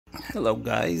Hello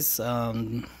guys,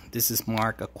 this is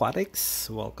Mark Aquatics.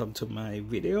 Welcome to my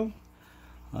video.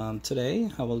 Today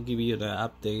I will give you the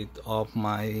update of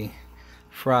my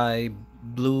fry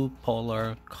blue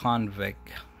polar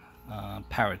convict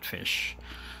parrotfish.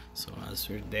 So as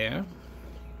we're there,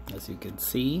 as you can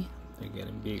see, they're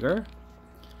getting bigger.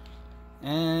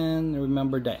 And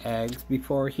remember the eggs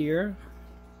before here.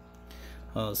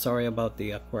 Sorry about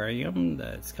the aquarium,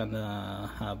 that's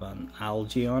gonna have an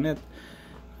algae on it.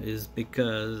 Is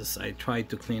because I tried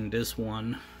to clean this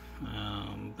one,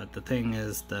 but the thing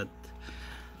is that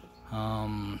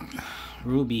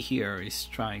Ruby here is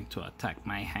trying to attack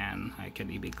my hand. I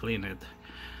can even clean it,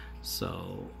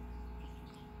 so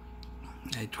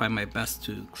I try my best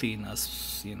to clean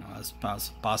as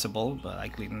possible, but I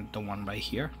cleaned the one right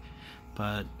here.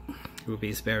 But Ruby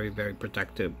is very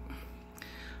protective.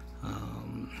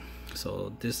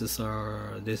 So this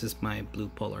is my blue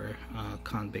polar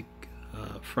convict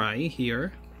fry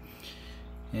here,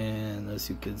 and as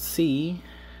you can see,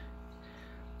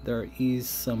 there is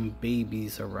some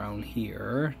babies around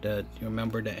here. That you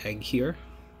remember the egg here,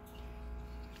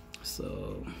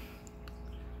 so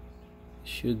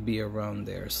should be around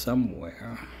there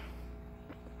somewhere.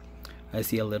 I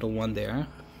see a little one there.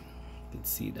 You can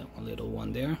see that one little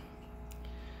one there.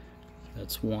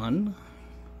 That's one.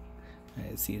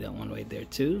 I see that one right there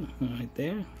too, right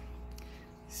there.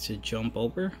 It should jump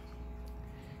over.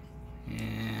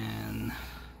 And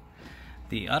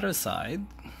the other side,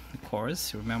 of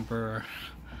course, remember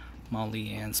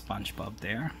Molly and SpongeBob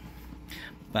there,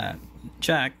 but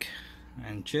Jack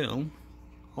and Jill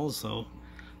also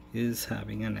is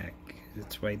having an egg.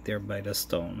 It's right there by the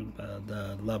stone,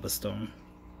 the lava stone.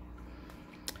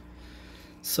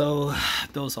 So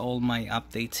those are all my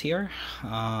updates here,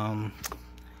 and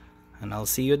I'll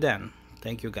see you then.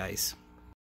 Thank you guys.